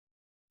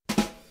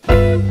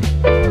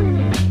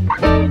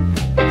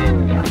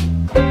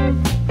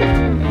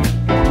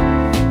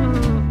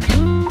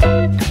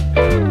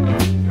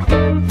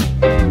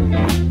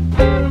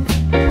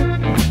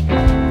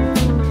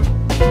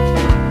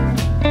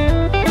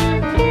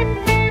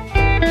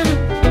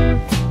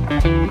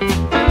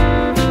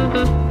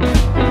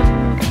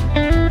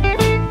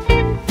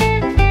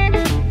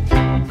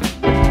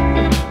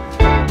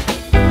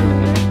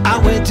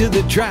To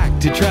the track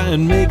to try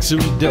and make some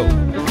dough,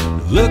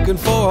 looking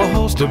for a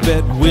horse to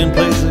bet win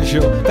place a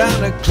show.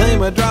 Found a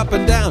claimer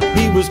dropping down,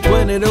 he was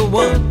 20 to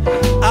 1.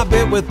 I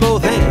bet with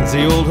both hands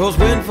the old horse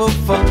went for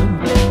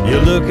fun.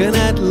 You're looking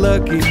at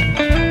Lucky,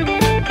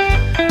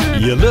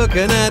 you're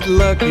looking at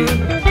Lucky,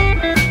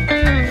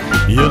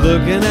 you're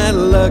looking at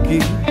Lucky.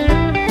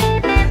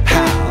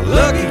 How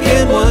lucky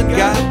can one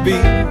guy be?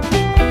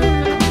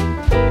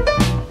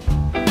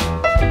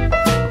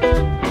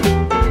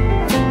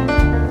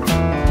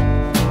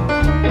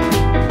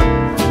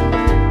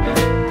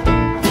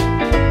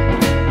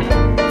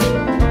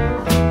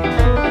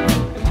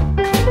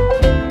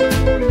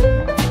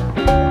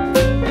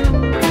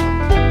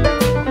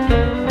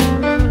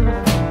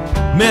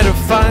 Met a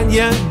fine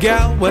young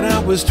gal when I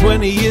was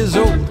 20 years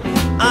old.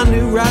 I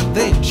knew right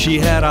then she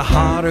had a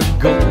heart of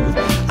gold.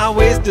 I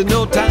wasted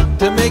no time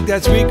to make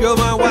that sweet girl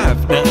my wife.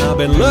 Now I've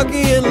been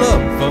lucky in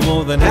love for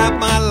more than half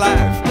my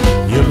life.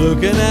 You're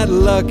looking at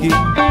Lucky,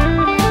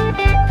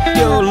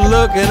 you're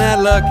looking at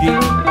Lucky,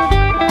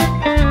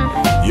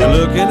 you're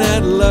looking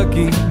at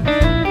Lucky.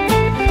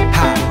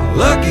 How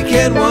lucky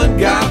can one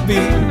guy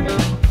be?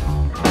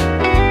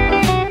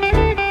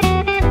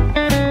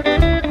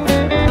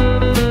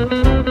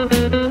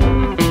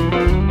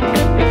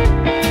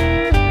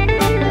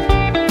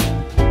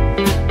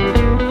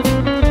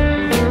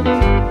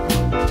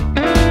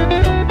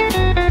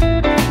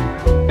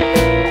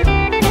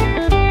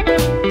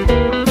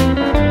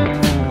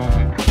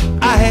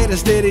 A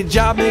steady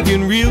job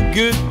making real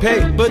good pay,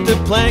 but the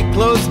plant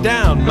closed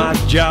down, my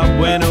job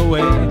went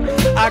away.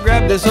 I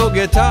grabbed this old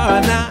guitar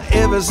and now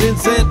ever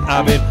since then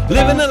I've been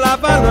living the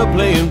life I love,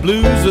 playing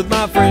blues with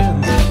my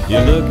friends.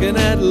 You're looking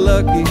at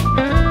Lucky,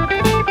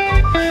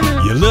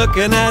 you're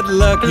looking at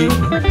Lucky,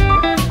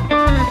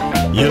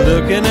 you're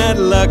looking at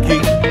Lucky.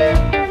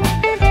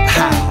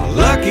 How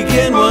lucky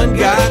can one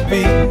guy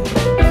be?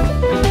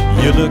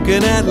 You're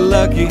looking at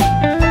Lucky,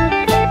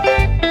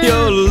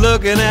 you're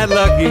looking at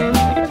Lucky,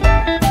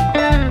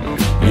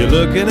 you're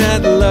looking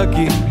at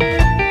Lucky.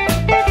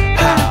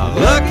 How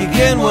lucky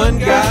can one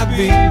guy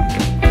be?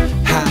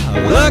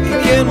 How lucky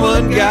can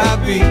one guy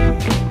be?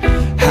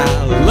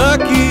 How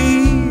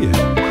lucky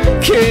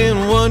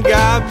can one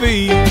guy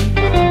be?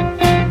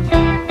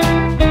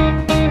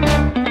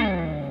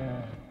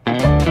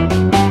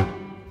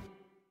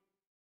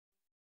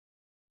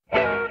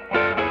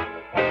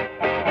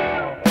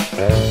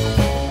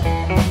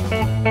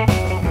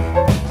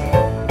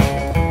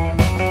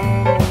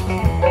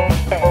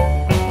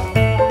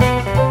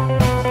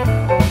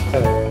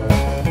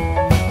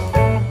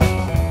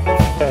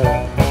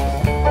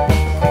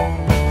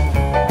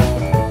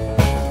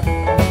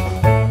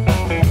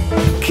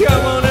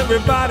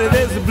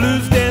 There's a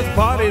blues dance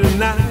party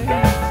tonight.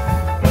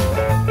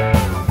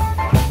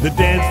 The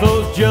dance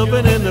floor's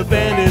jumping and the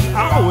band is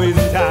always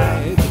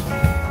tight.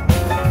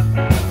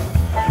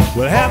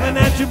 We're having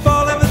at your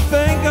ball,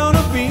 everything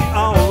gonna be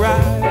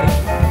alright.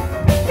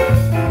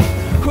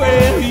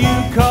 Well,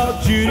 you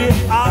call Judy,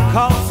 I'll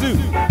call Sue.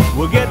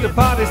 We'll get the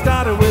party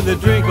started with a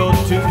drink or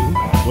two.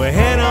 We'll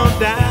head on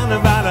down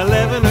about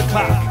 11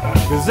 o'clock,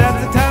 'cause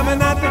that's the time of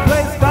night the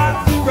place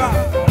starts to rock.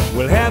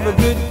 We'll have a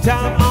good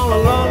time all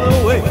along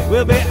the way.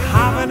 We'll be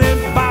hopping and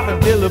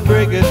bopping till the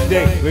break of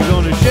day. We're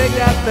gonna shake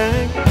that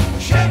thing,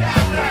 shake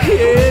that thing,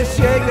 yeah,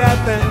 shake that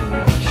thing,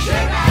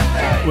 shake that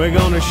thing. We're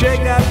gonna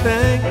shake that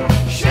thing,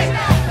 shake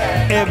that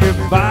thing.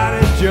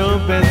 Everybody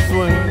jump and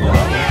swing. Oh,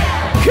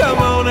 yeah. Come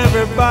on,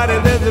 everybody,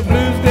 there's a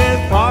blues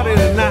dance party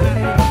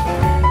tonight.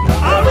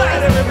 All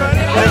right, everybody,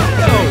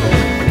 let's go.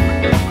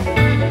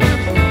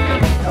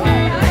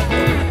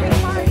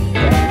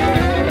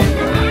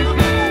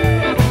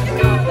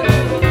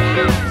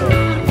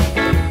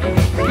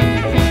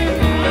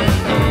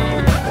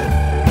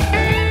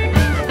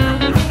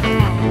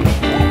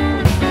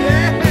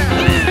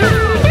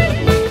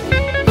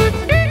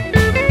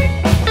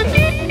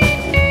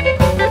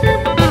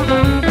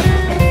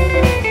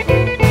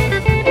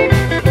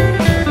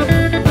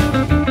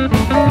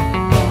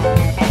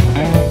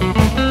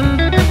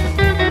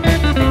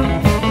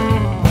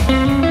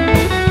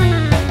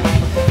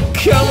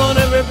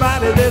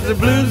 There's a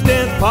blues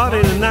dance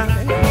party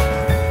tonight.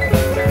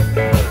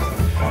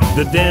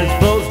 The dance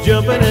floor's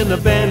jumping and the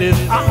band is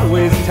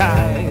always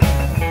tight.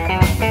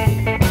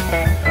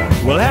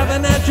 We'll have a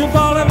natural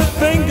ball,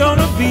 everything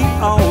gonna be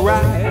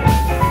alright.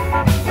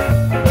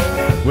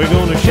 We're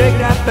gonna shake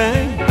that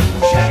thing,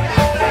 shake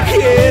that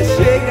thing, yeah,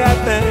 shake that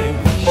thing,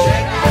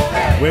 shake that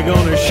thing. We're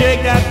gonna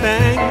shake that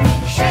thing,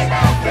 shake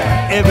that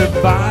thing.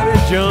 Everybody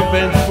jump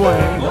and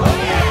swing. Oh,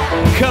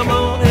 yeah. Come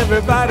on,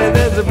 everybody,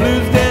 there's a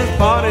blues dance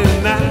party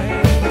tonight.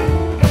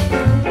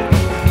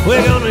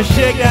 We're gonna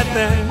shake that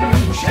thing.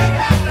 Shake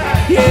that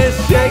thing. Yes,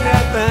 shake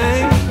that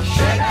thing.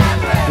 Shake that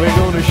thing. We're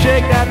gonna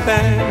shake that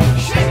thing.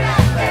 Shake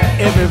that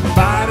thing.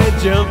 Everybody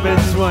jump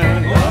and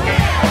swing. Oh,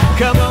 yeah.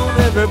 Come on,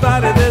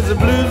 everybody, there's a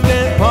blues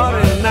dance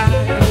party tonight.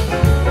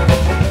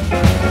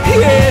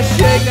 Yeah,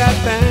 shake that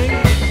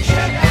thing.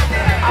 Shake that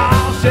thing.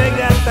 Oh, shake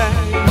that thing.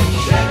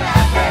 Shake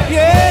that thing.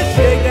 Yeah,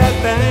 shake that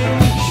thing.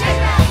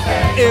 Shake that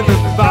thing.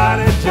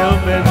 Everybody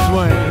jump and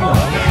swing. Oh,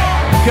 yeah.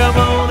 Come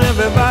on,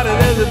 everybody,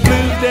 there's a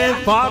blues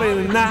dance party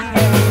tonight.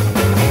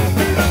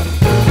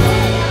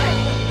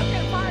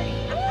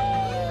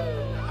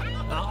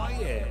 Oh,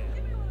 yeah.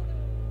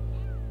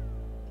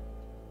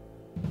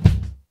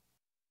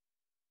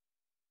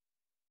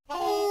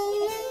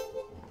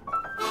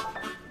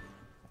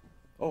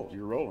 Oh,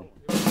 you're rolling.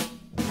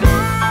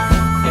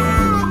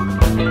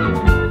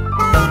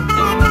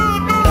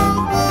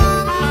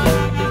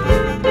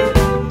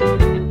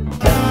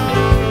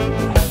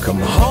 Come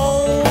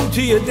home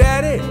to your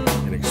daddy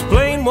and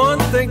explain one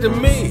thing to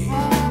me.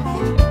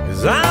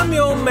 'Cause I'm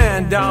your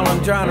man,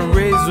 darling, trying to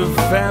raise a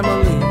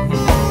family.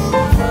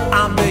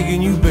 I'm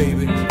begging you,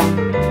 baby,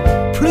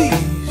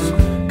 please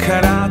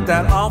cut out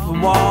that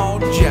off-the-wall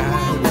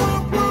jive.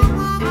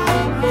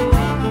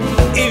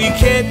 If you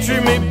can't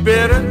treat me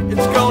better,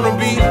 it's gonna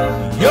be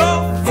your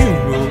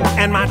funeral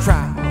and my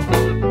trial.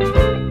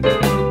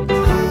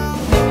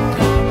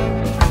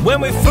 When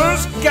we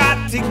first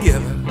got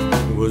together,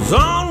 it was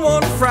on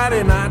one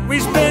Friday night. We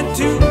spent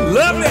 2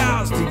 lovely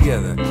hours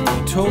together.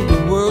 You told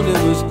the world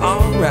it was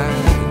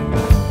alright.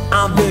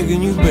 I'm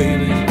begging you,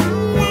 baby,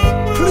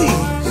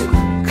 please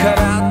cut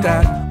out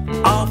that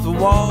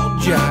off-the-wall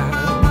jive.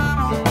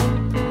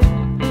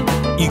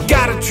 You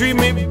gotta treat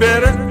me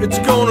better, it's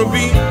gonna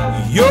be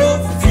your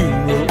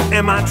funeral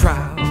and my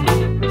trial.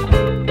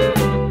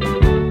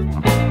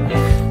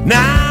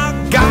 Now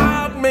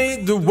God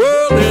made the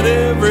world and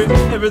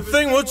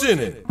everything what's in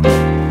it.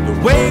 The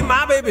way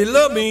my baby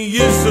loved me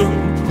is some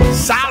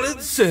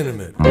solid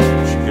sentiment.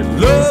 She can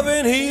love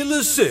and heal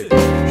the sick,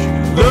 she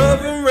can love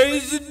and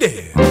raise the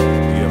dead.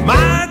 You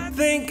might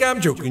think I'm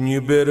joking,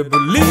 you better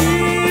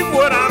believe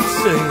what I'm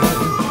saying.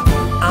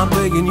 I'm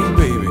begging you,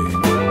 baby,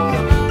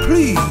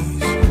 please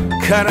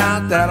cut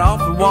out that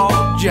off-the-wall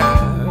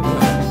jive.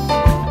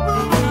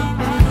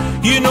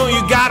 You know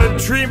you gotta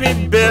treat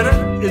me better,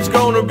 it's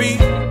gonna be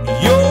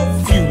your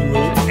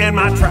funeral and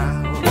my trial.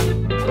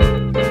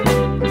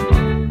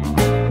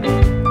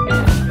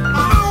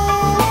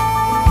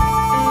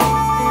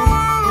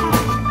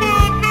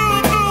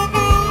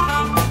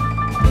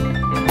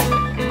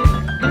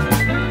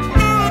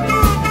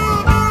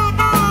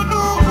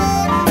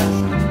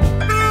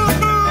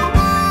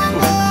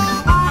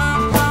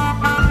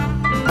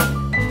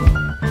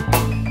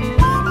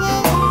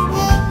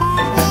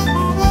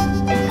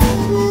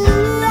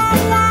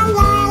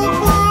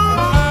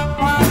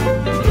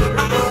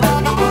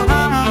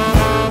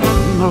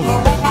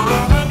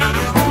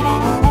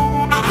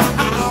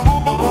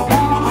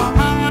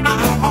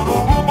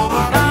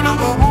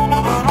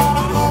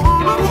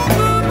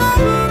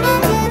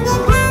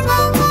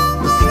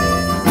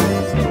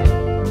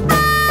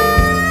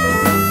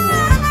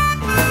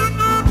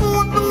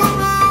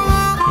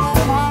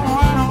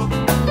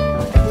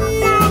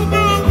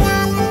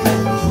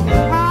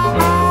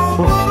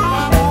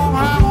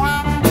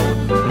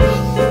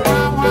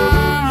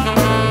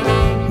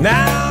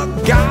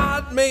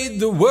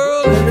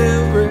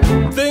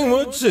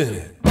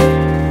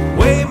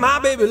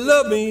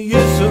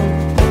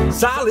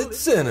 Solid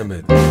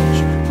sentiment.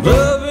 She could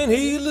love and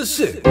heal the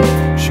sick,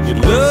 she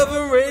could love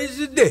and raise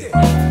the dead.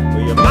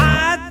 Well, you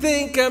might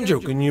think I'm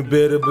joking, you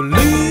better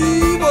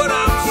believe what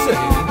I'm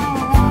saying.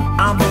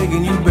 I'm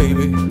begging you,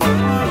 baby,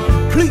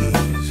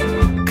 please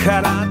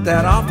cut out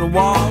that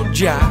off-the-wall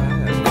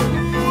jive.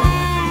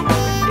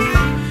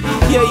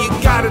 Yeah, you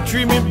gotta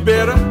treat me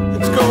better,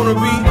 it's gonna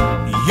be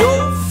your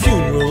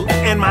funeral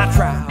and my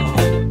trial.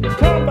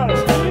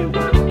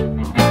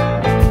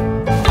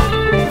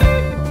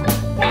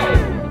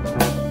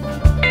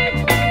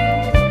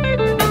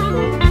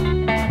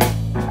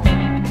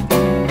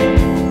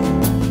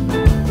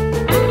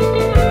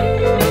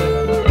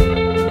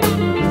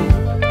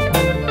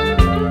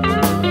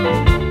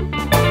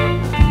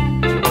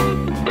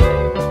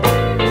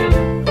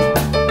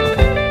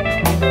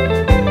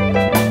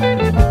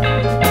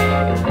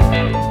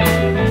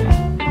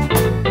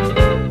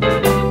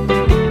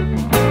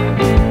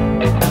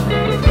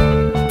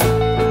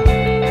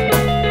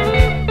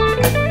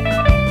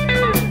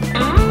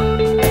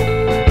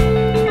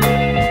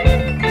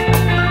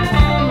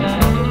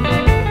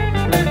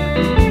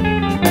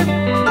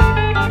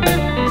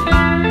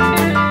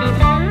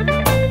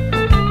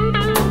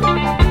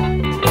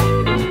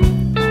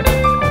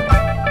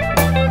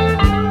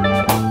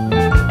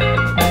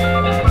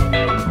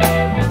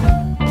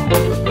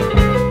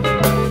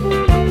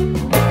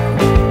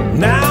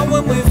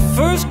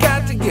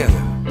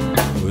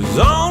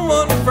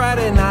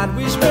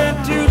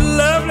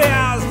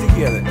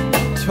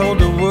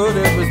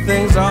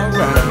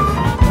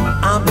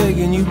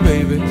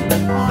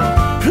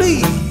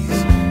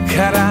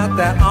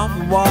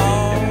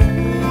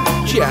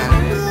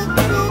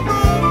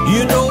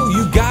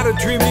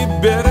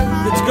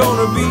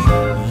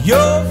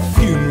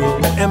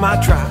 and my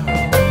trial.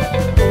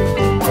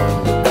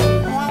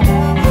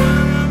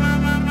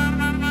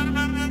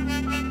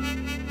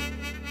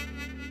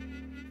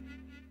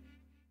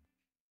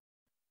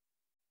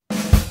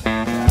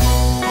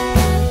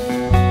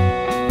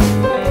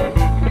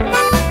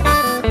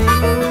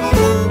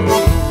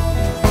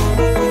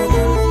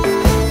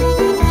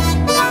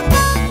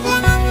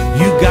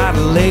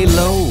 Lay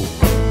low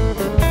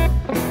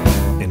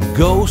and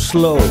go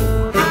slow.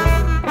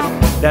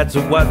 That's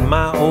what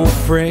my old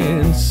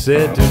friend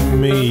said to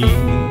me.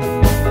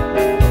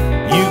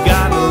 You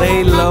gotta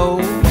lay low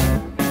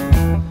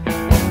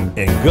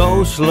and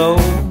go slow.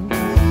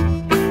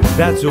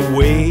 That's the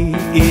way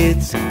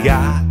it's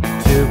got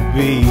to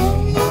be.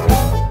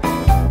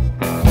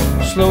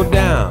 Slow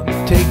down,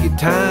 take your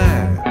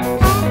time.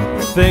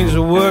 Things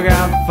will work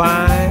out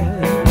fine.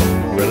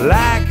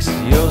 Relax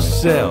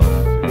yourself,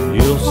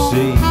 you'll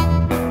see.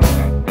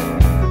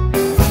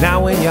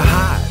 Now when you're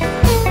hot,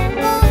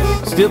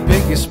 still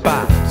pick your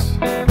spots.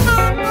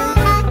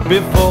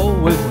 Before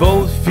with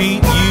both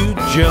feet you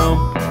jump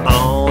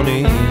on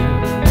in.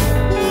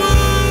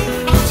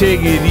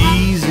 Take it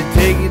easy,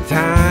 take your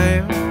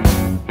time.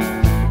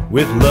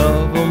 With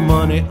love or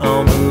money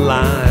on the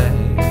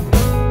line.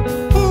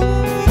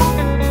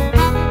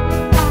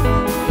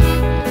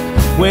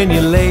 When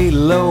you lay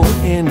low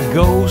and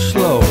go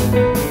slow,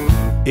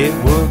 it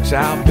works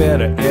out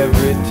better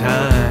every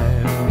time.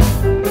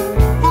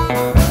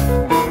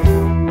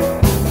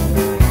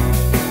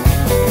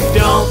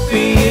 Don't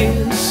be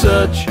in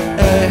such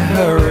a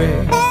hurry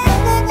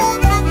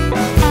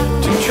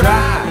to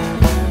try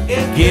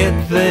and get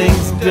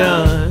things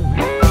done.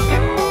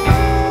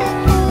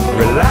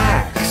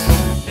 Relax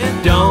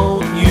and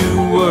don't you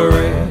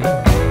worry.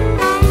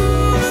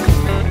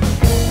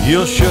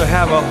 You'll sure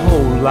have a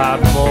whole lot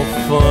more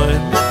fun.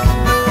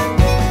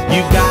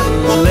 You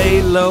gotta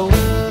lay low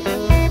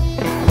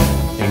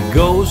and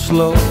go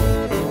slow.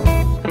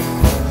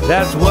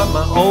 That's what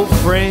my old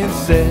friend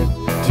said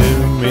to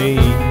me.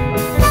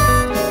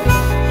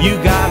 You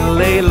gotta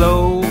lay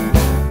low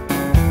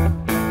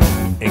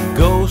and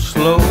go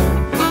slow.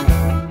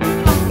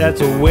 That's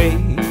the way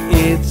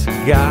it's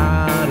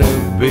gotta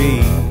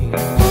be.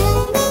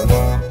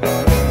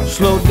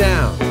 Slow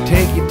down,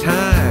 take your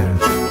time.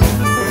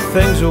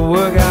 Things will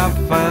work out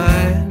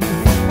fine.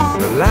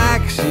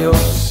 Relax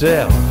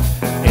yourself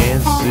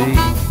and see.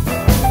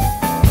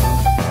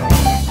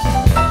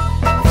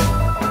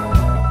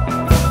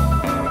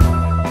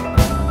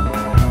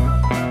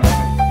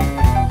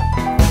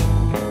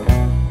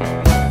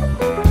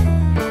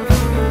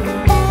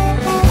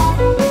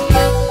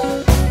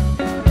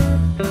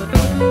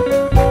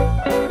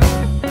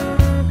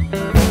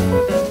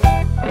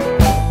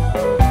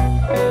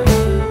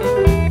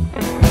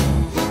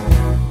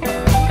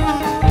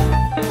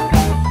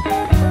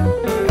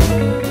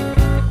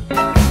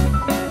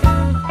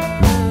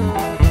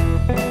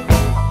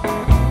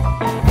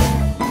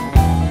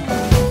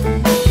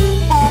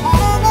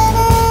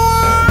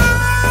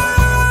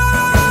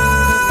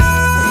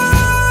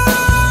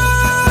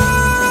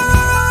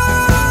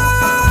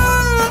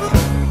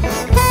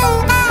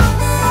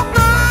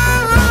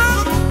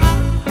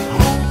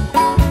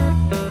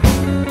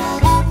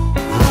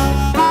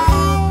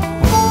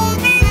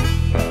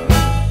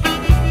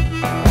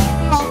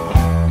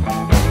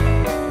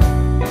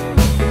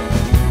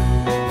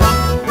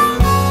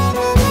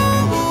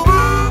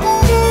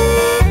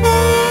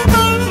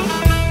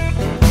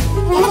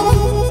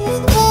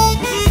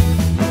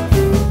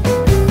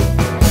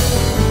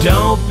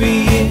 Don't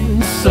be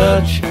in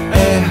such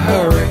a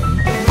hurry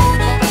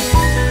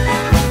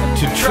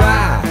to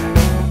try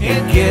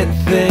and get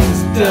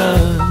things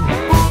done.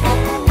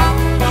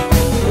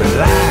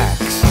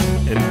 Relax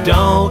and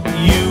don't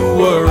you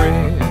worry.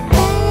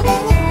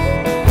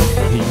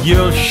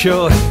 You'll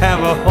sure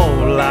have a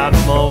whole lot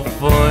more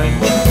fun.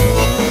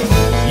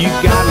 You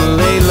gotta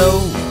lay low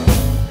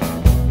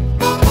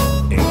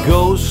and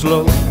go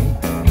slow.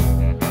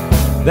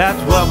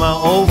 That's what my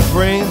old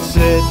friend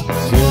said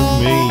to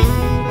me.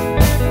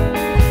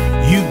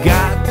 You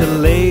got to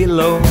lay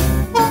low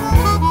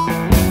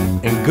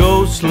and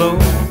go slow.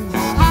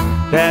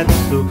 That's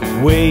the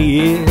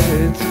way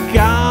it's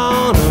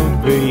gonna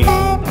be.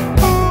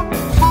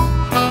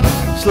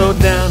 Slow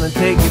down and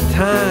take your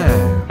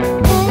time.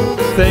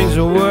 Things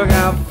will work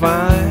out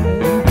fine.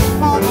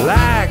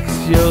 Relax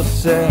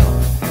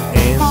yourself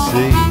and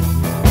see.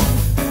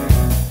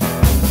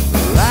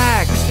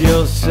 Relax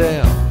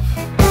yourself.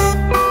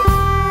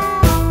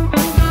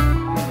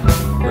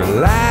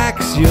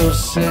 Relax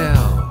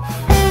yourself.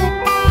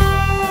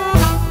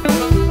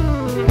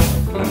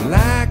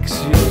 Relax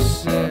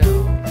yourself.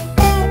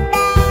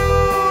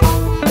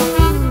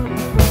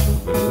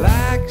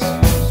 Relax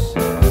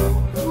yourself.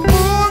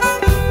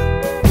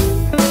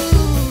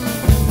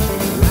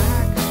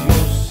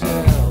 Relax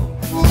yourself.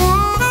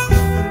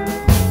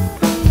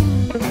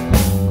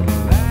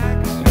 Relax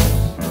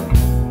yourself.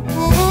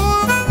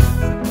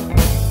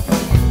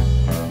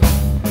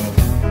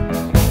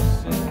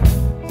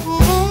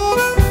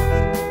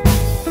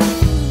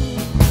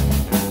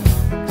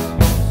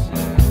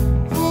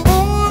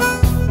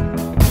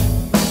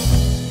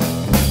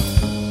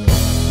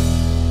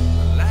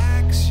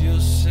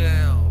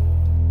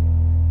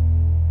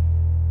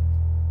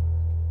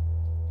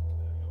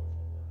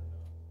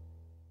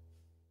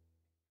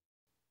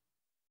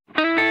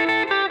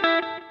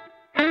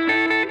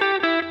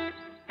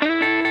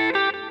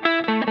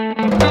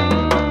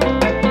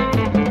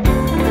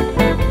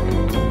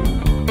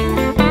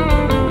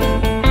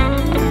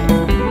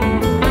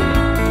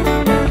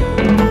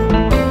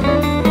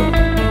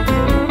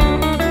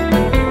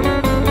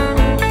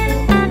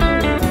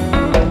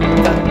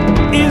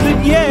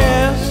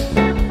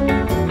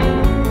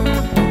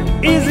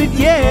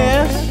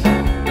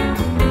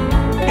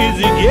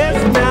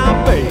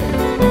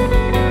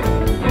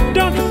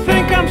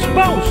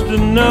 to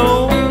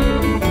know.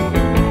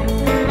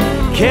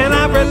 Can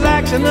I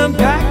relax and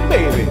unpack,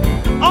 baby,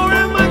 or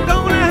am I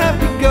gonna have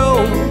to go?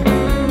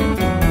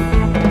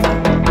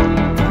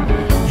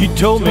 You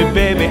told me,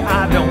 baby,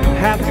 I don't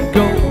have to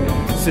go.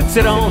 Said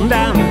sit on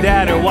down and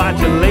daddy,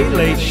 watch a late,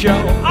 late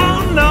show.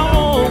 Oh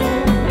no,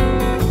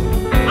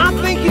 I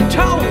think you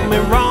told me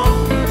wrong.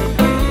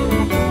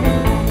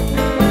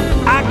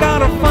 I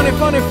got a funny,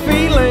 funny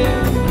feeling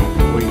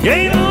we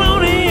ain't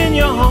alone in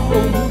your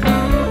home.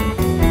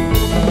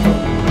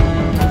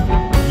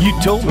 You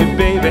told me,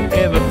 baby,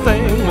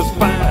 everything was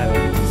fine.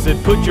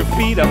 Said put your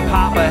feet up,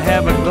 Papa,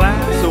 have a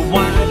glass of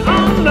wine.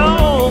 Oh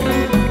no,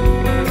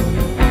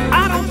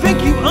 I don't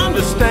think you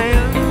understand.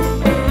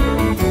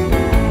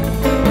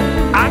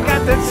 I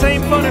got that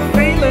same funny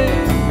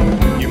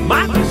feeling you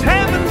might just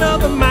have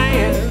another man.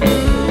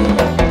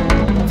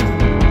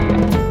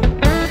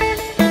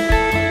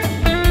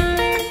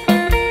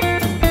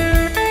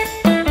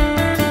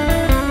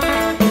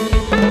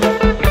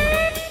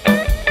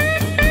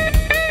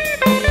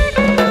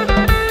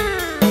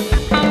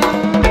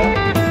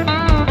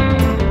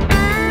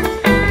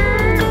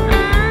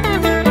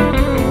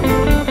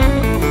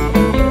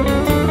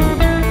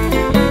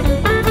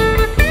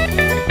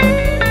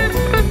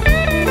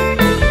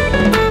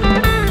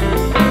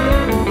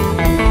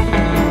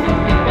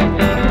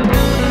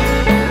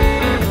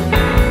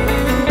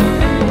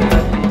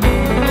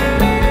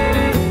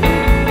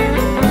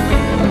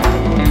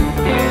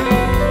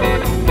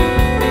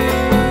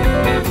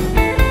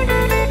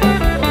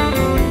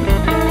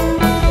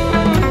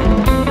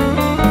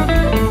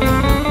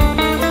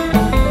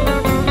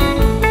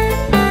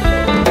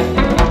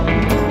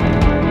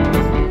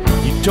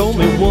 Told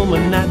me,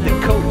 woman, that the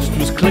coast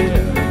was clear.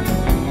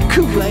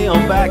 Could lay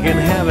on back and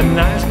have a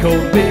nice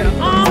cold beer.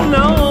 Oh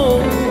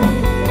no,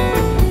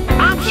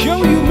 I'm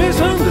sure you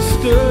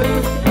misunderstood.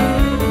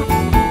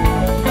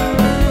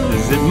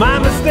 Is it my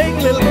mistake,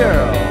 little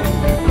girl,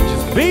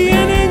 just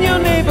being in your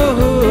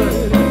neighborhood?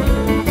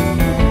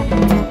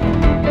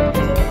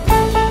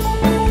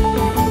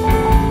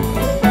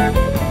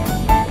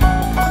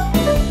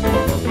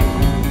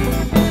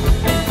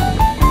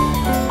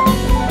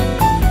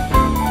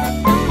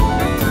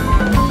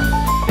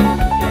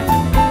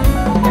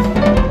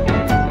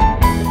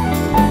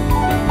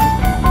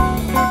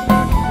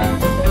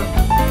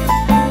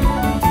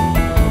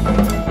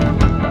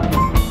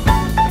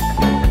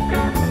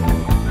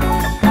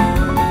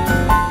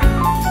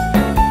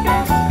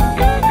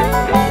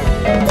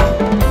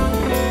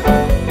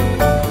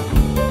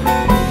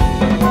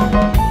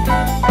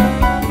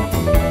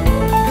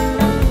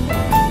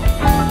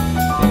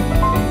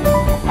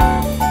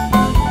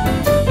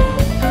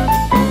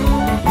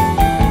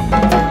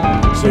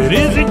 Said,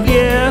 is it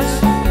yes?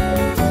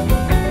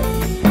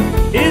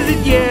 Is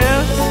it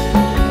yes?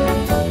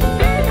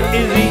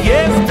 Is it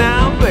yes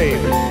now,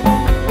 baby?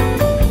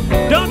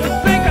 Don't you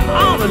think I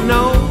ought to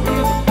know?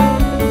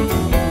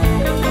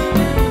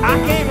 I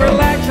can't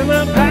relax and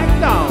unpack,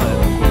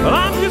 darling, but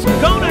I'm just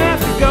gonna have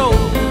to go.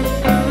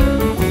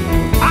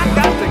 I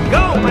got to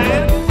go,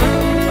 man.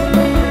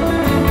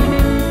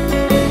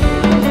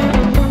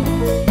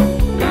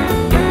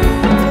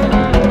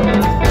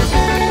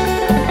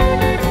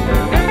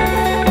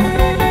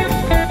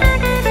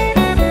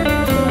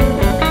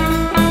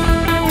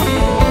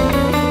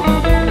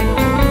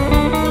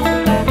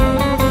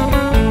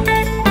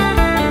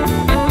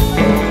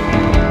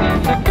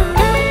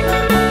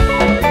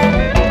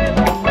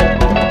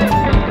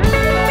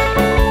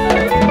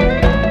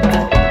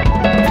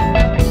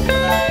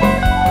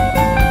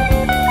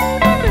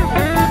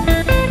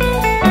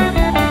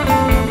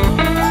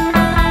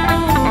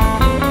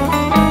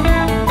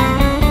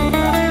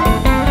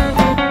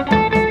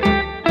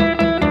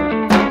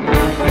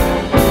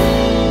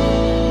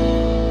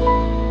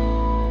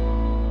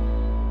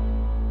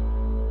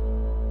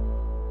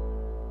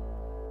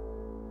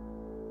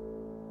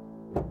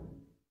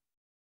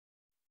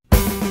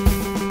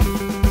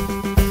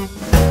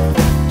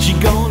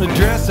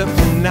 Dress up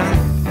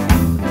tonight.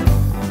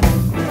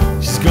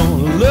 She's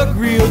gonna look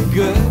real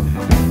good.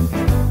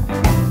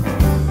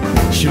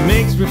 She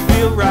makes me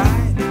feel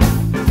right,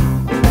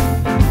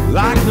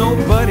 like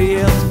nobody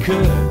else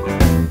could.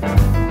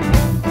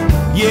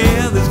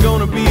 Yeah, there's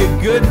gonna be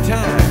a good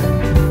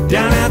time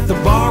down at the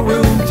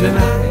barroom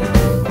tonight.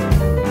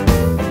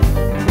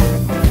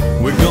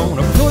 We're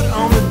gonna put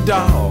on the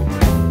dog.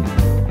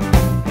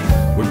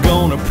 We're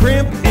gonna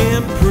primp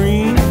and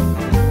preen.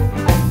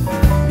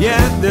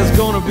 Yeah, there's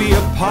gonna be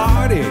a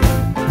party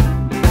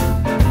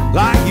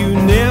like you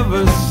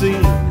never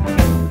seen.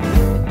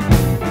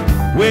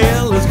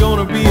 Well, there's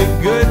gonna be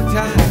a good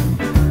time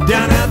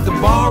down at the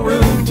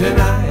barroom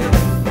tonight.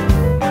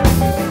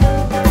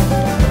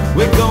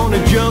 We're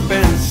gonna jump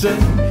and sing,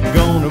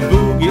 gonna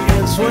boogie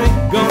and swing,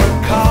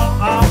 gonna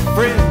call our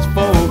friends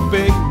for a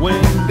big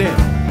wedding.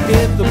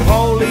 If the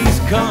police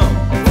come,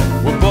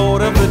 we're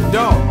bored of the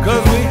door,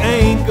 'cause we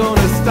ain't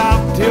gonna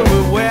stop till we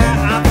wear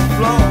out the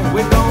floor.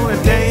 We're gonna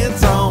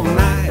dance all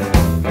night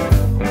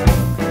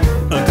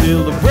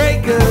until the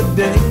break of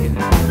day.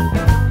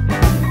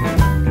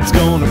 It's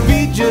gonna be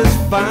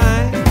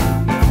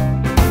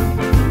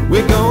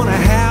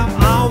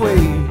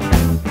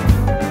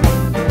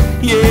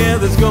Yeah,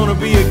 there's gonna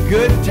be a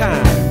good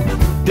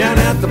time down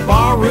at the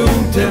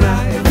barroom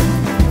tonight.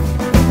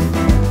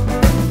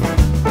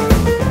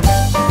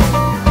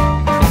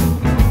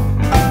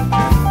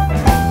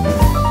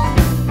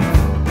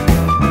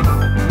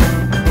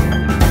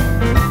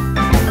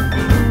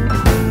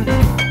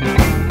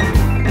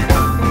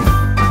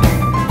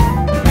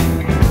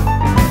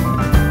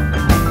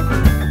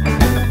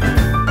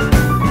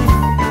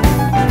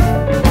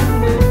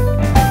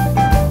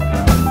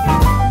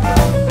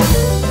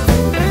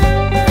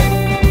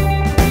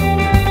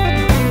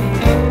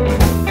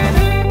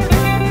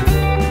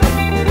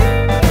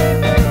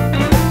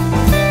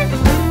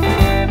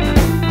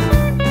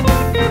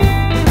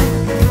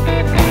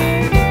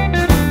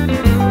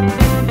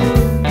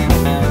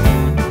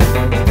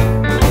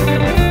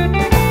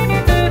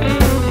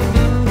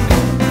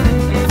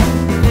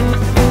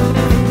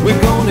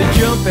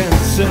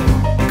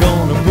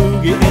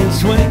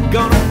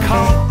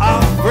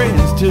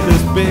 To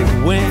this big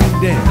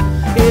wedding.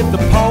 If the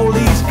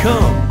police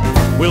come,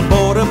 we'll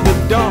board up the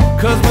door,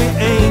 'cause we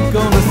ain't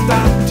gonna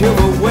stop till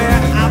we wear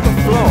out the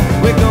floor.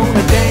 We're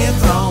gonna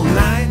dance all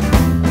night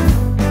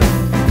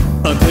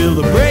until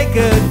the break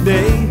of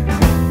day.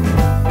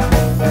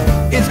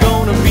 It's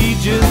gonna be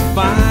just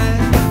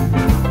fine.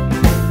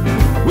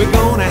 We're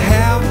gonna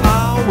have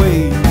our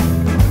way.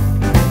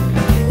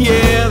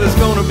 Yeah, there's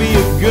gonna be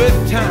a good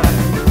time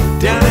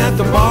down at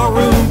the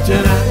barroom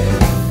tonight.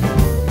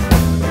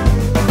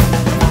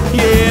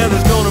 Yeah,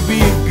 there's gonna be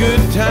a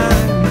good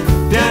time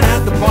down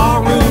at the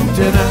barroom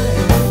tonight.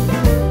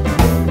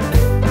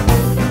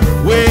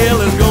 Well,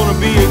 there's gonna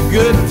be a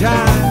good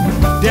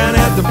time down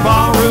at the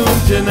barroom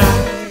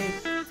tonight.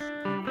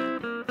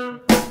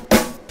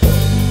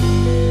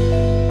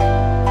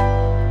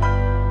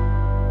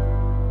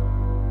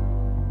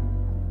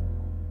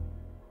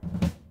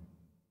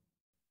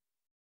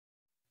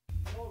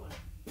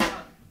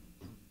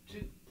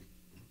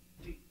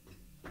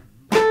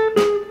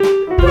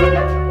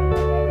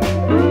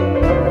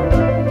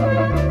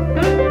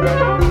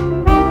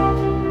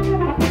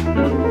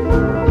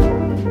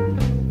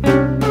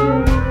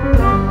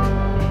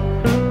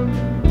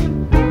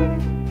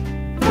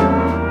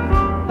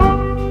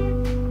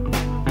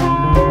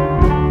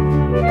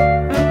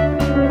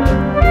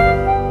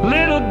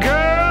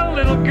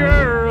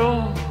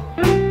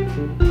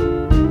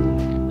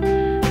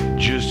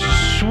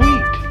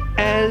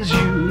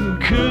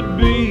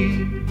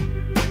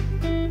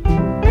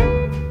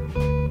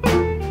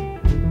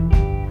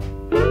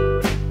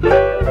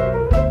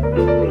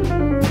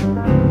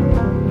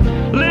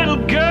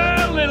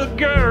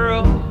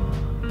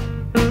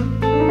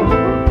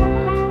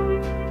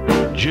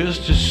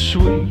 Just as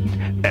sweet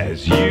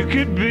as you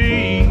could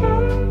be.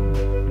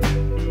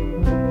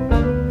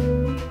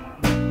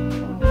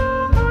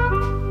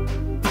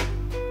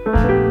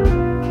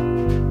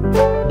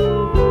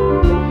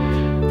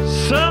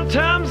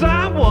 Sometimes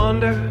I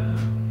wonder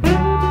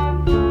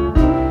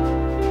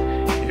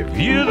if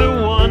you're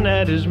the one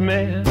that is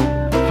meant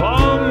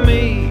for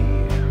me.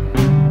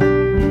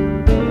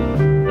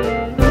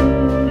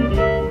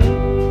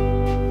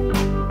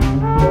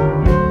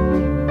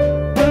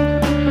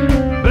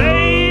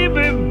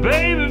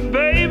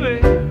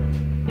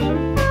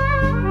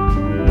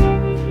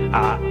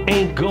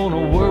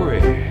 Gonna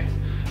worry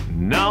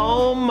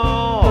no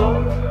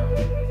more.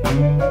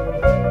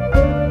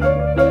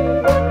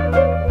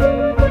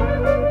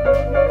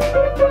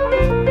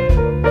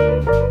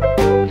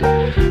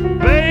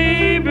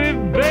 Baby,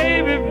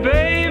 baby,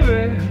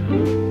 baby,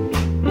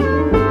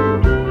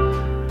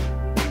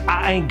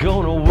 I ain't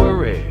gonna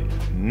worry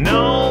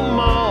no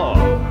more.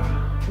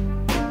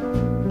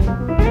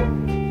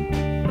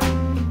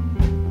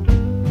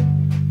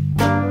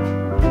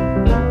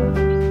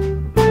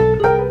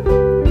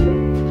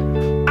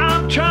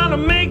 Trying to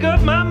make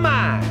up my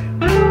mind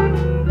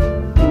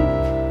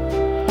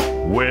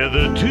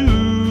whether to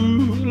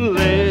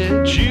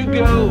let you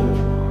go.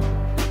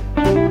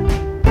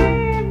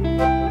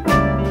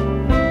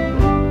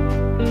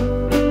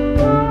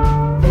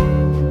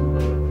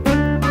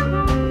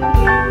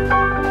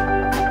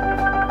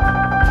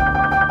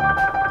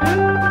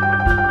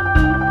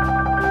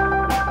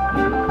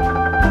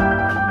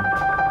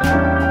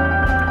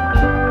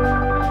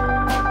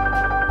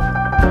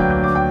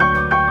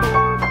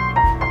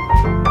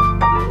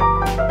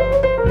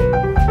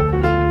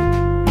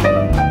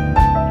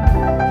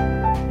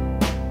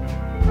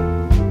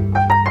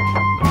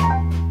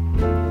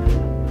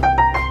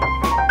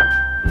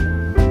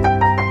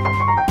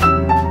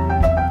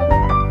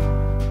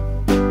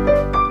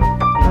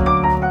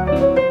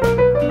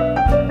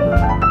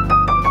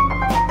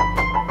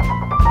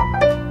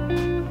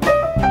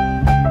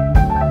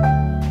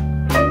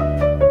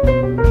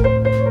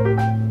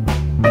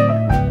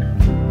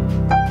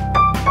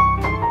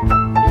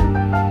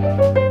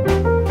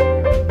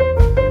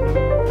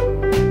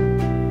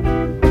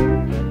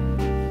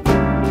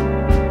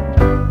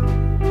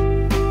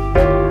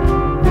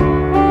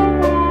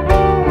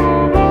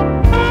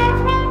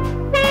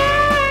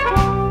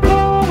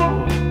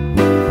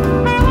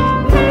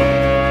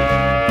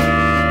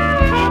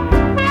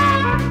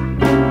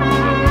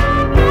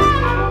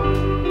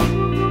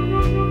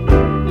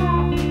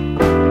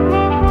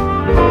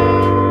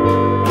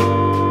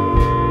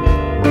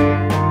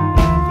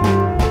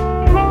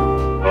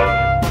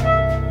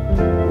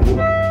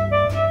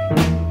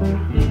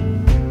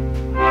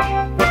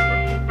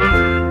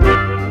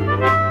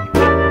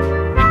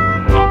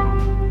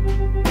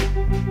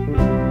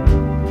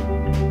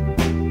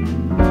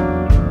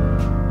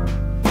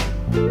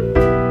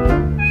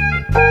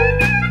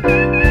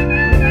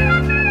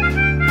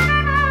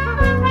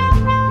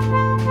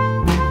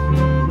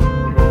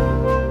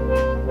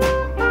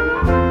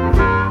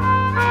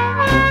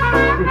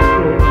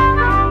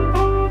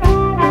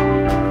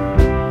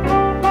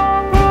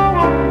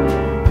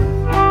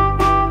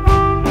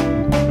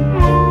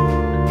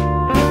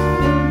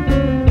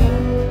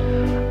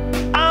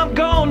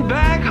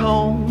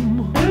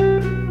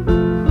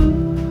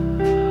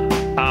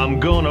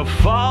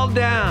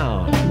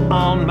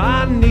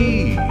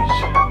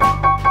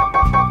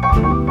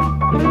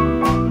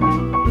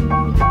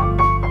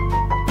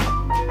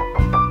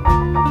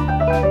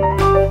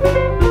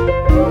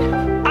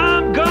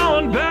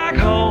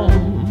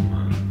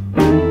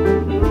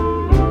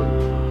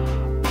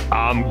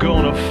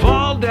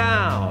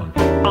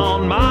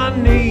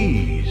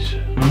 knees.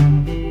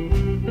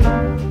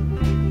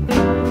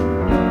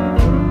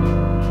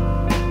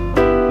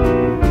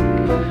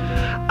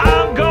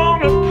 I'm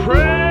gonna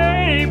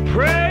pray,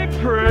 pray,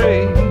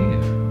 pray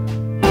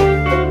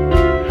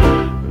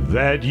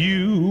that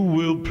you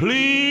will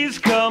please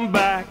come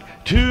back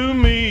to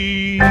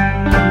me.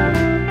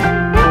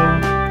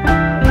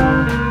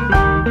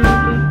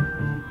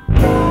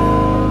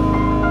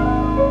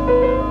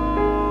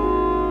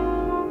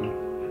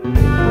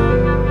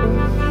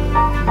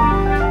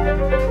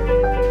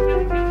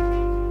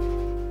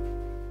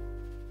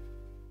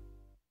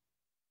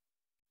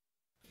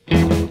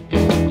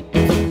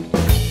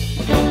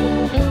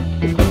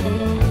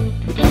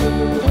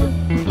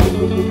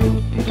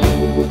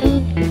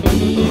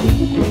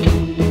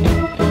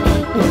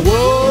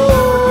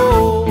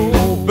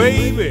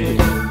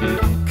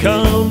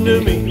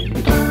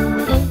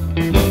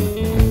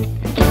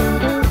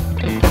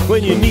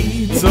 When you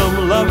need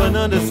some love and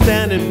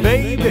understanding,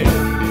 baby,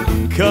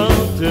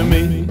 come to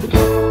me.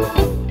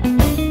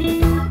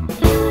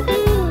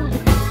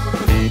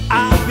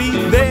 I'll be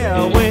there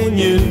when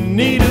you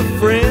need a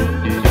friend.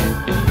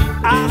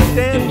 I'll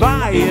stand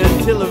by you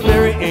till the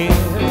very end.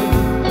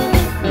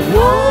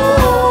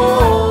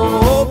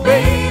 Whoa,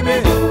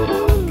 baby,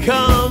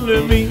 come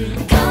to me.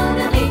 Come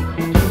to me.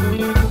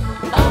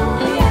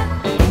 Oh yeah.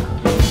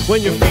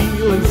 When you're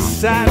feeling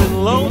sad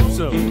and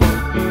lonesome,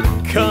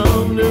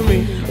 come to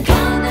me.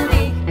 Come to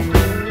me.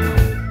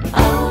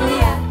 Oh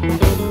yeah.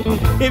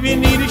 If you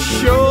need a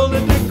shoulder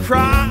to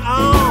cry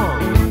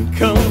on,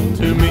 come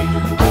to me.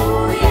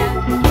 Oh yeah.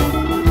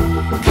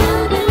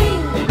 Come to me.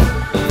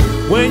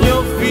 When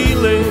you're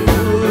feeling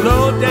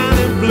low down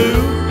and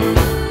blue,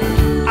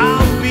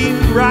 I'll be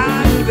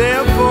right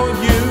there for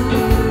you.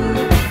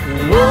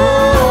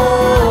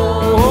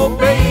 Whoa,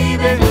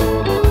 baby,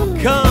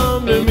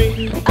 come to me.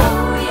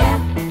 Oh yeah.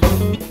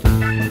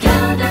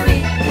 Come to me.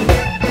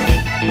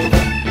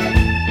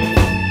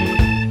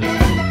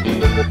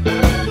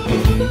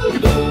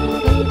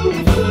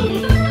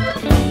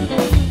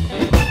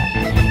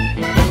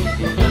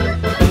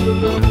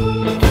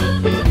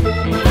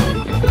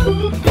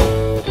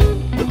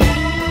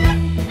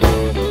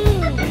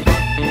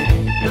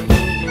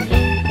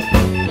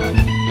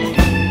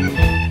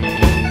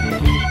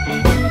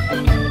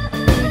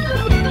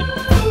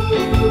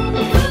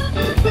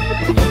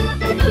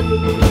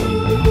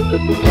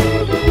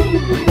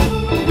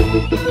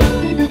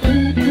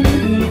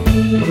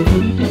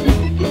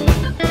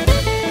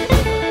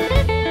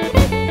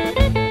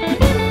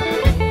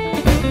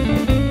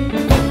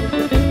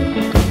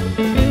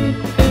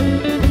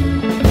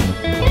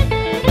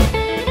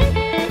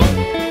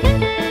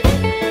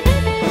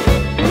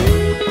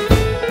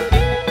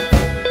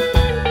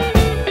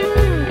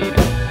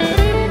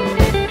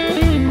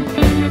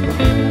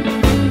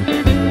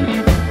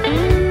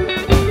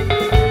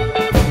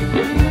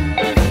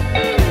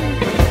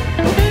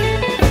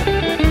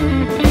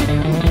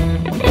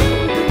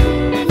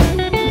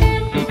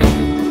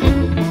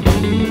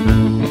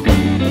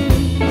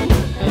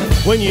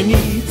 When you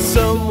need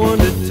someone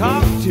to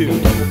talk to,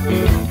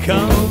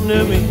 come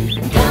to me.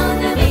 Come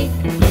to me.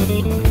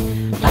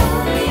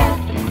 Oh yeah.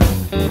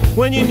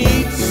 When you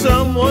need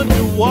someone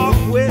to walk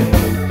with,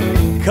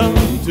 come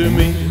to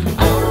me.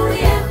 Oh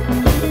yeah.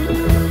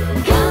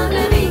 Come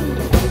to me.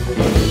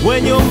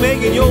 When you're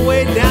making your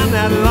way down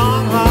that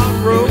long,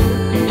 hard road,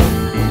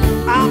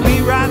 I'll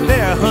be right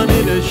there,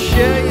 honey, to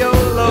share your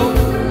load.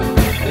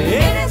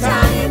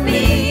 Anytime you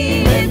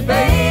need it,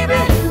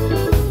 baby.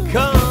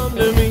 Come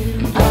to me.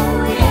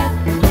 Oh yeah.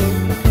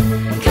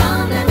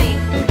 Come to me.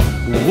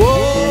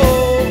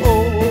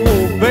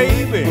 Whoa,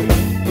 baby,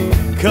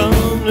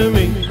 come to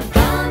me.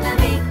 Come to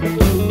me.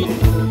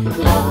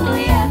 Oh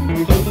yeah.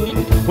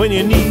 When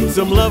you need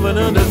some love and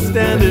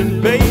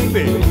understanding,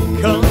 baby,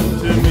 come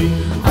to me.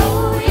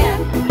 Oh yeah.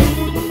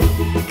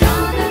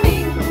 Come to me.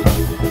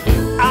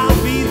 I'll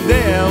be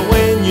there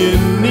when you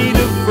need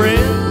a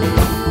friend.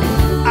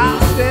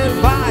 I'll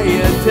stand by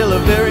you till the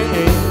very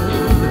end.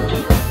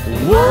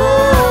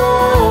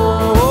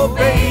 Whoa,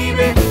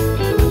 baby,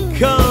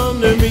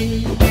 come to me.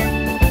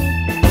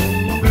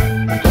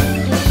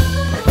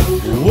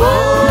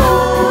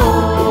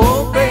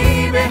 Whoa,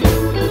 baby,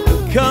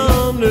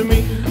 come to me.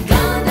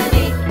 Come to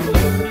me.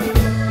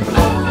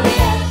 Oh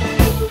yeah.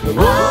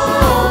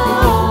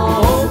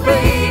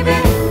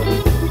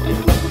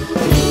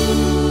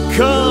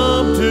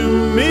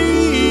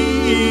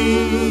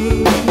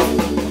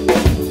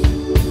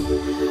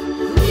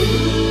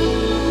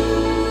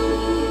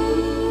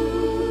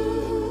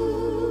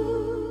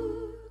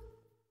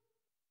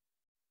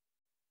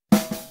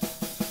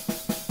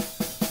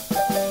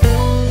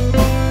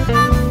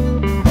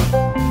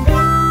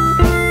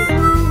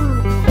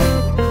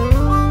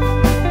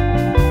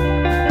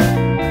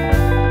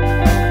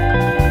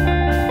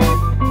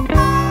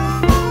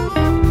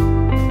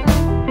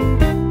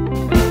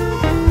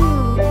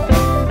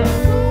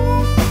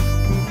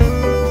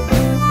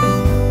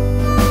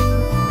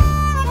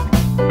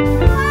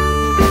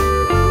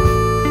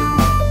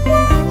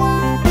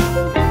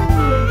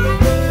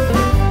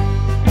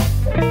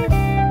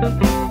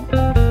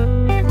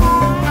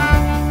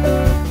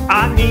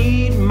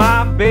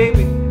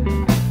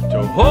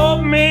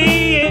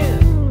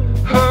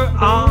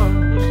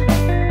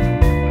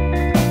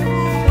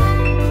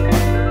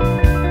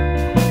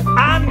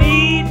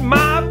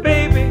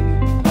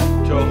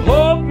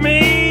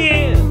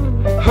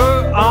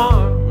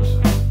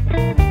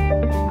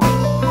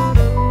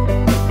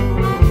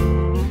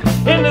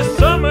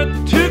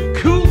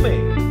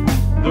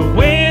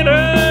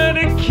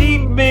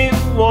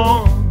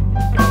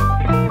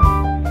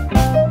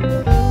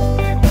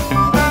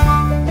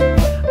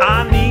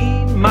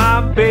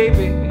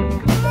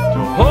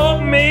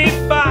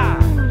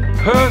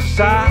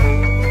 side.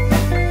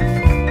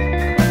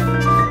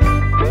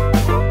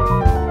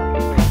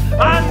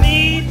 I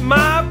need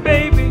my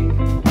baby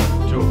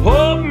to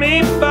hold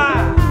me by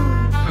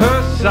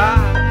her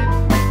side.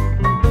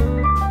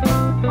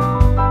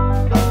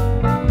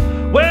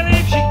 Well,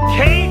 if she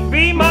can't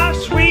be my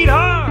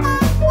sweetheart,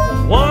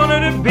 I want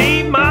her to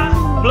be my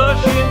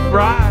blushing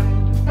bride.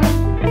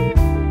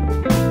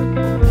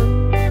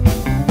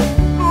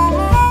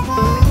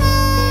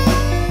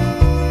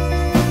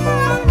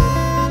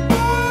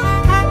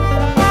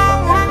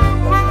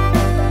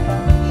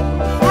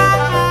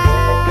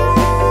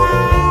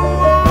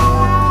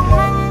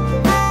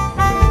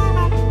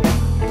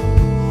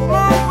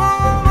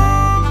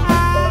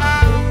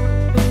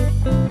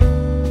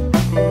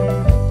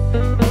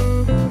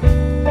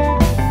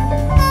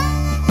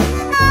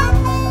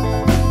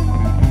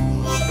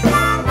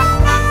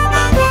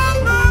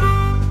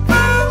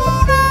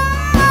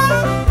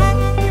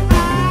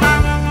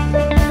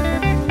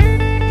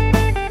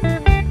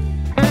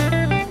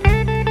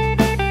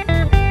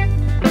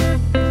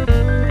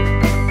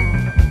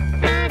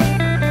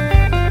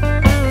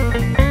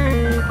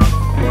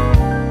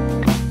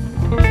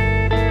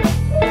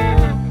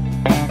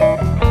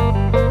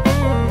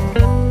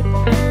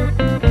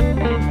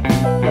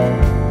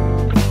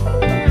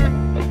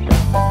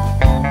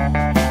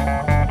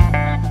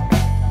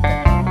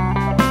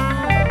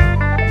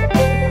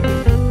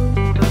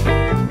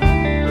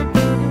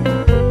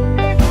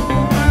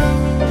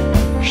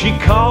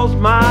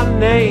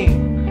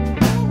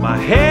 My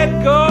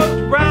head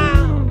goes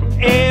round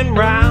and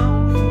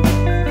round.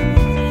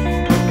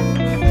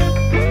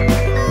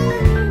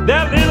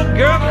 That little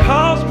girl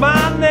calls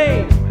my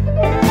name.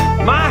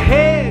 My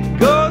head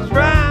goes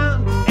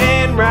round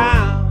and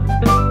round.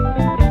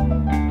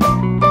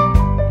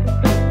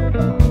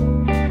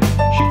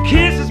 She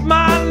kisses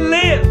my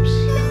lips.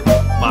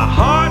 My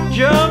heart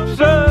jumps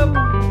up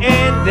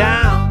and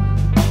down.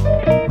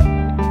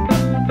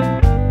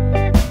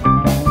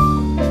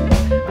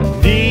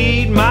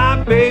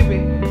 Baby,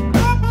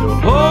 to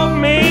hold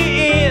me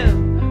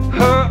in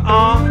her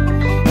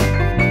arms.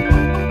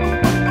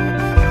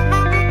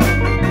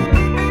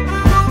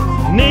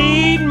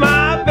 Need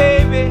my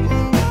baby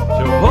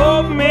to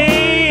hold me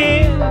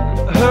in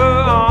her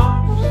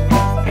arms.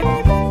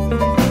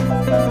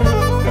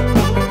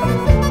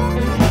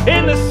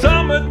 In the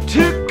summer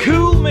to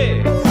cool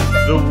me,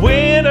 the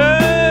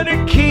winter to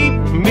keep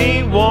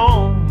me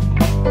warm.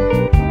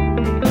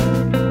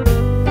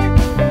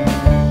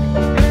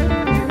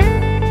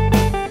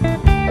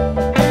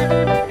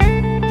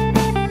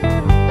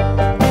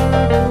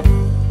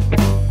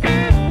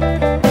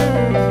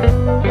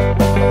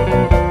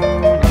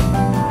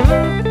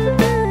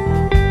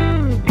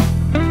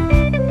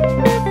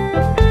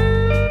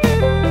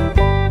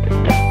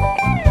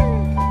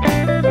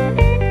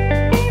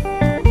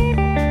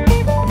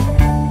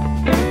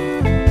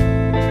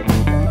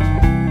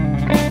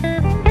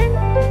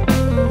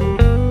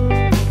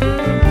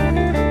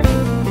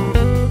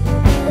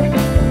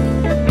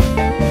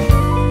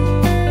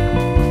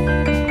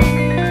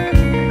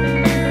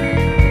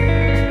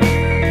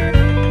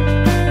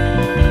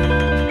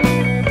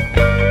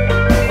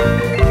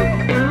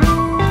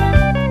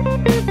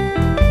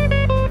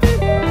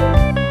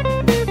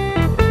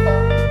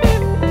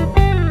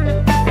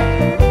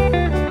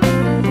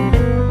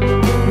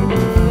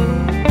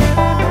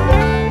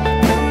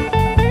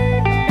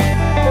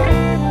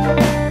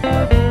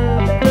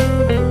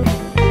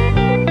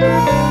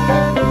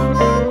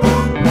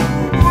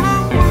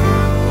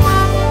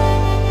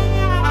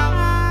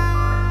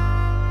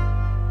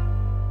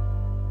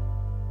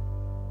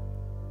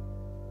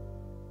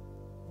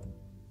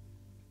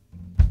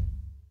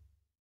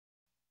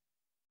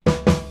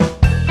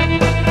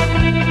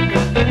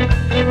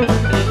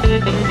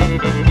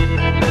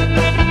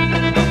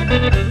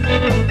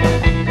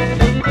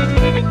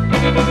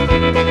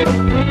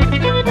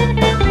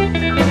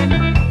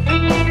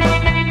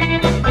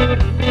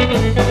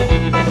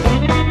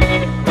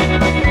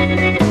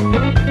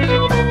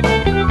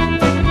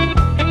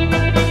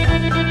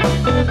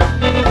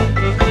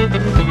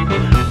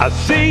 I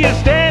see you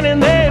standing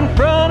there in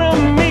front of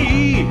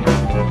me.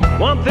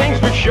 One thing's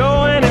for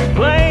sure and it's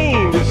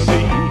plain to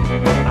see.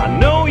 I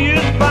know you're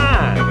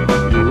fine,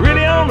 you're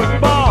really on the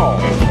ball.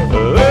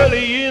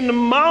 Early in the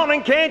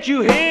morning, can't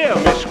you hear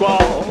me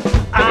squall?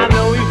 I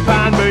know you're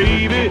fine,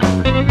 baby.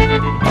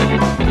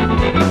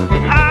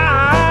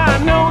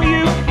 I know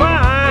you're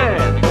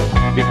fine,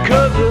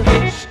 because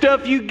the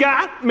stuff you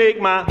got make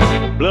my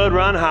blood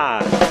run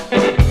high.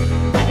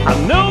 I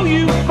know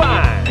you're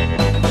fine.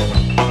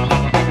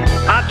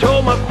 I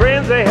told my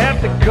friends they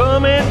have to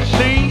come and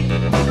see.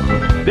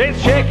 They're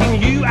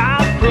checking you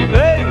out from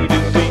A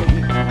to Z.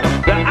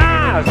 The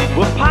eyes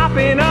were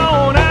popping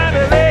on out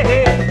of their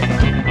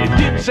head. They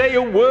didn't say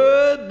a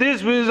word,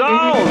 this was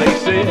all they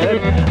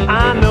said.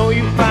 I know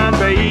you fine,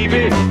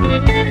 baby.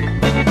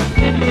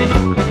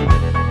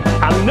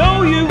 I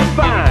know you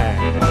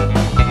fine.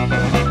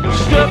 The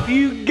stuff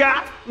you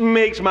got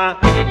makes my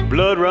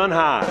blood run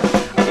high.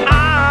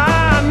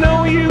 I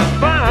know you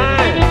fine.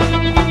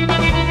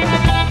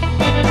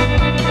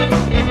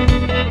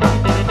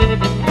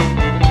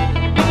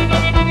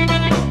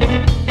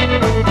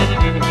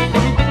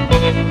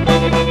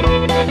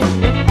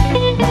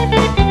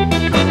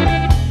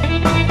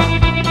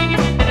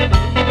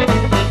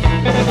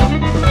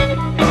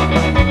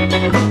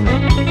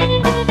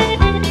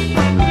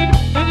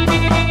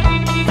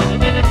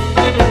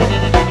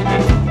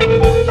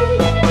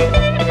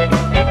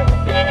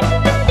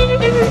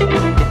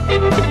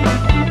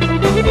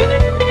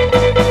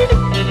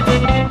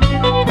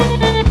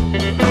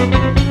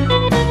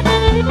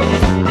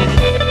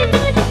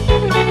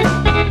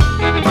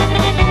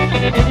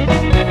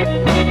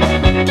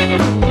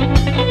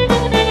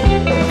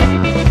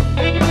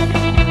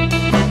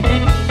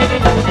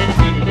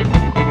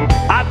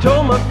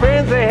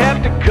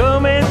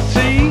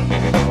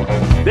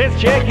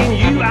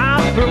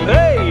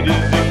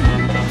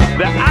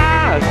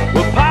 eyes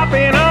were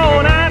popping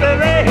on out of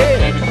their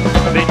head.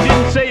 They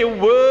didn't say a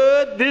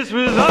word, this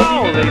was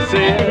all they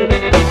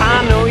said.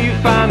 I know you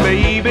fine,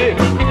 baby.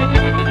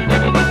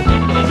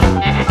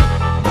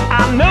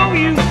 I know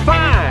you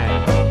fine.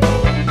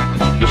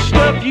 The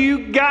stuff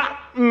you got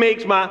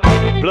makes my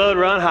blood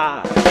run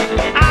high.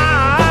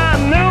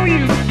 I know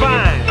you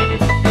fine.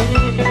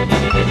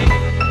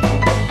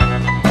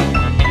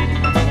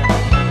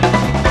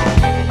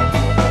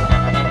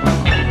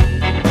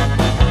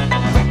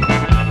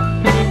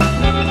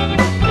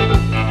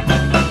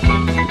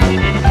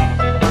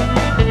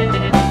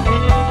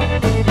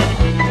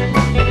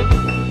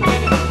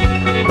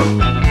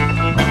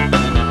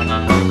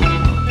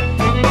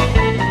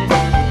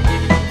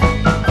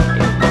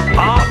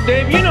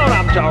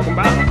 Talking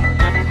about.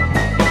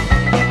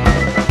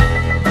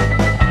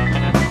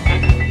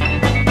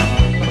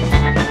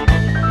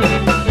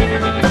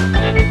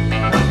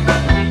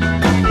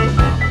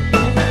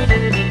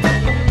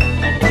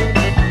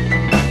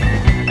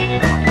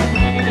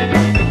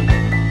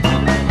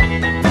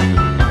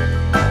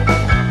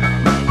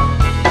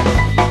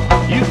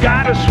 You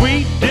got a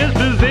sweet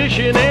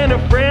disposition and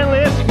a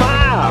friendly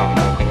smile.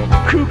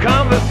 Cool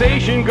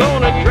conversation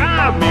gonna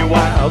drive me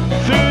wild.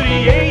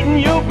 38 in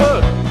your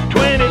book,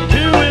 22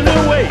 in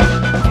the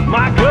waist.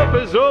 My cup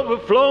is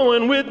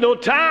overflowing with no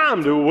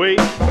time to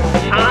waste.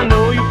 I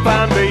know you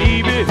fine,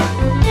 baby.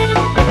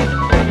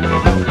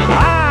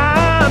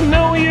 I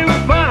know you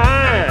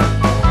fine.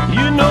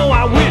 You know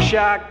I wish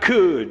I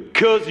could,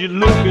 'cause you're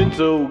looking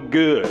so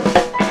good.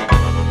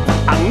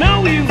 I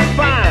know you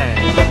fine,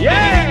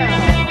 yeah!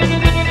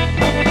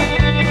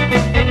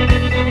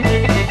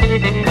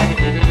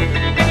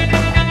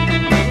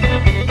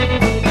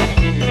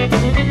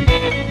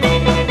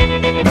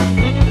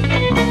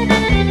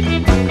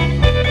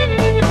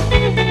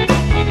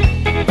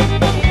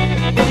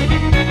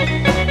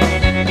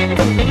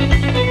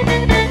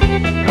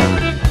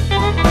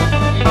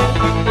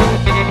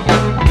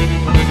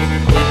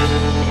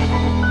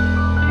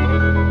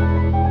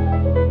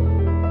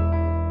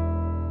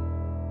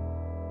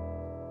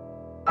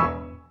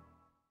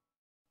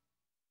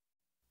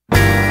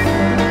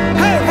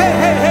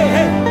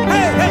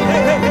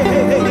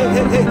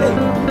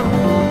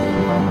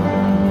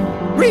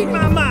 Read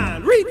my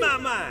mind, read my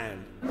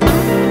mind. Hey,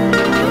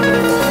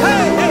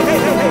 hey, hey,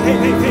 hey, hey,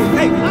 hey, hey,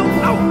 hey, ow,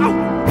 ow, ow.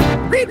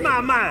 Read my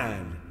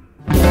mind.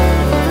 Ow,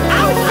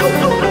 ow,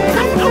 ow, ow,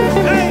 ow, ow,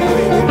 hey,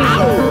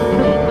 ow.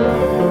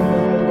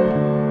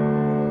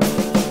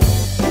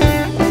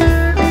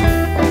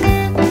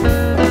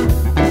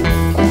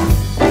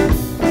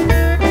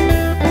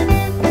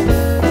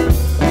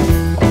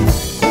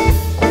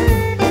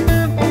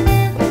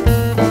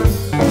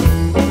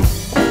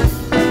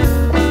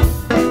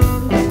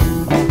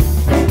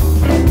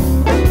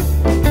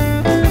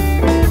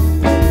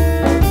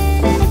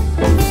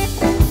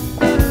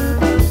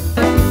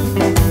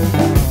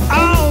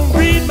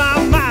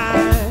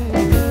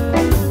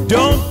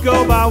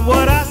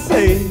 What I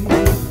say,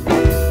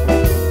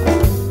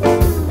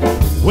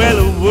 well,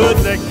 the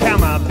words that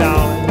come out,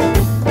 darling,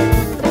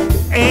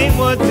 ain't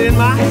what's in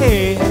my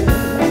head.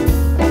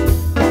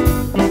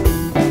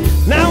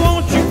 Now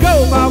won't you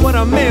go by what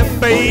I meant,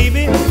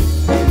 baby,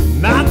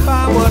 not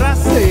by what I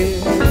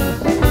said.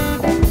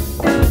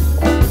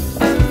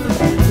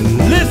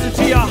 Listen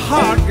to your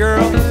heart,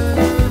 girl,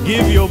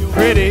 give your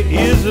pretty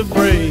ears a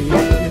break.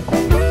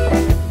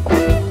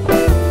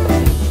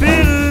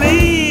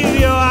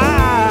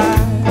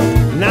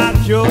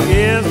 Your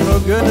ears, for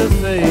goodness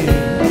sake.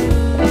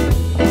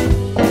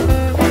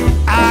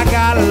 I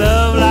got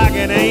love like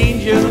an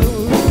angel,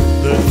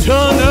 the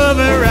tongue of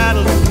a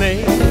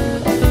rattlesnake.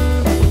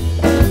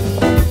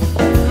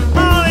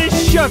 All this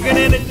shucking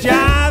and the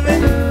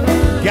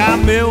jiving got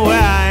me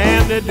where I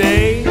am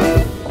today.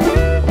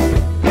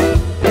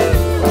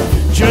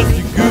 Just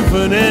a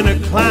goofing and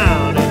a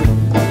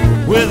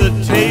clowning with a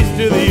taste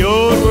of the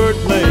old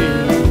wordplay.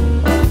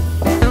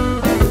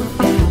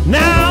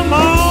 Now I'm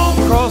all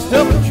crossed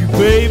up with you,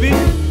 baby,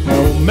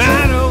 no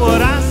matter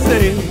what I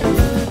say.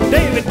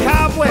 David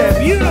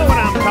Cobweb, you know what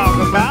I'm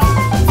talking about.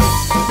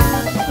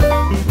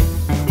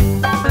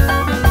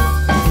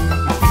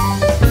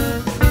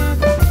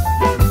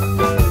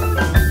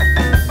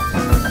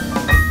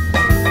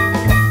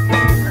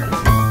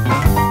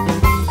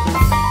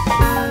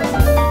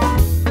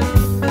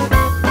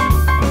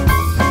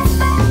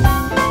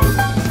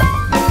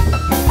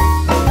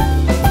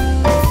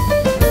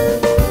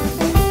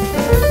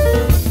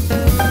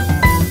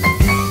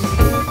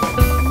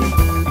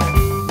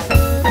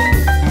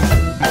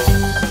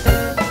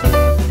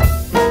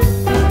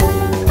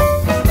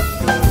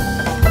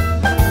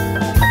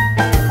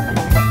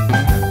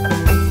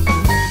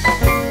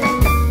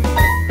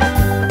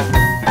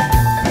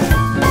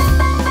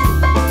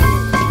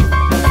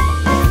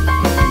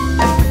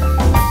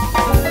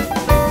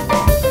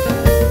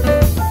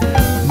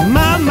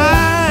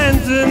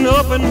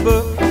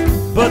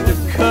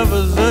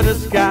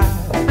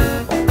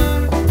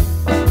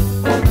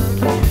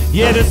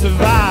 Yeah, to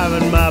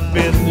survive in my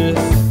business,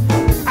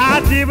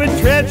 I deal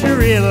with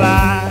treachery and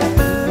lies.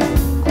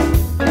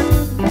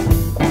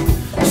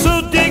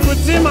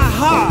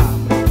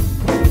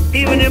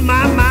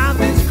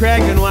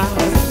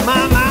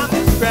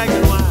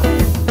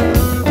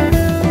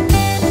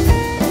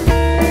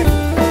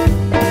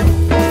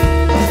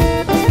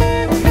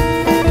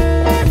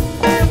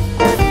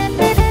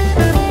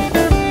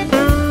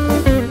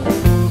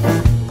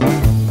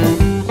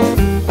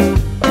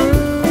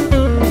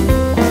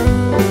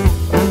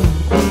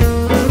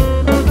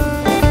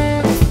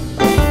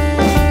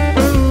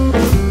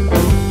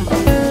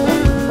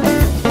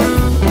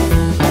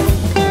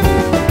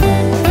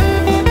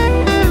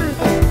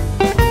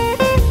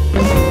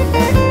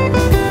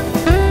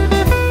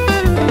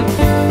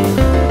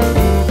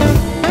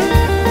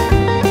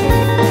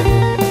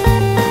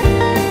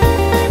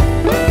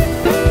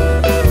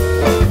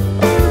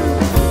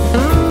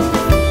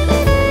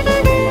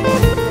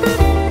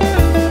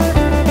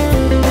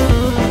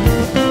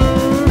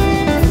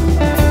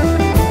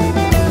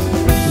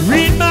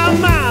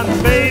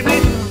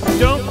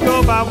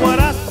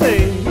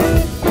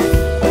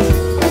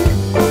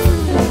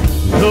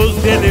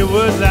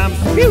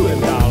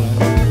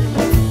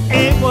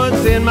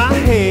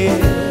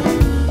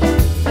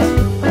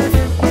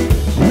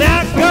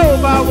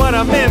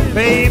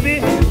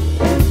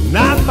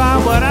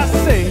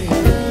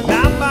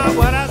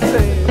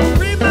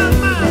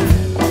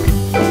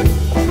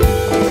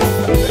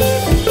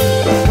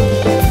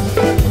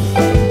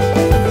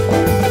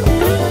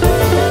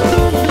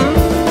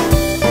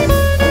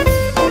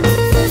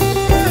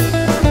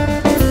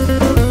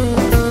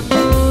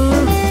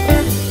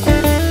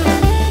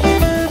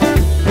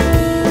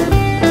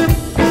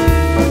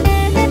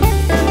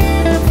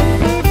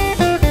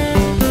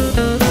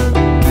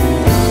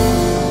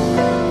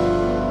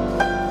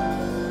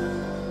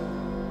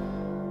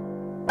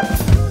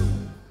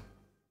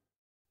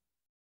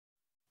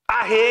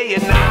 I hear you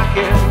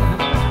knocking.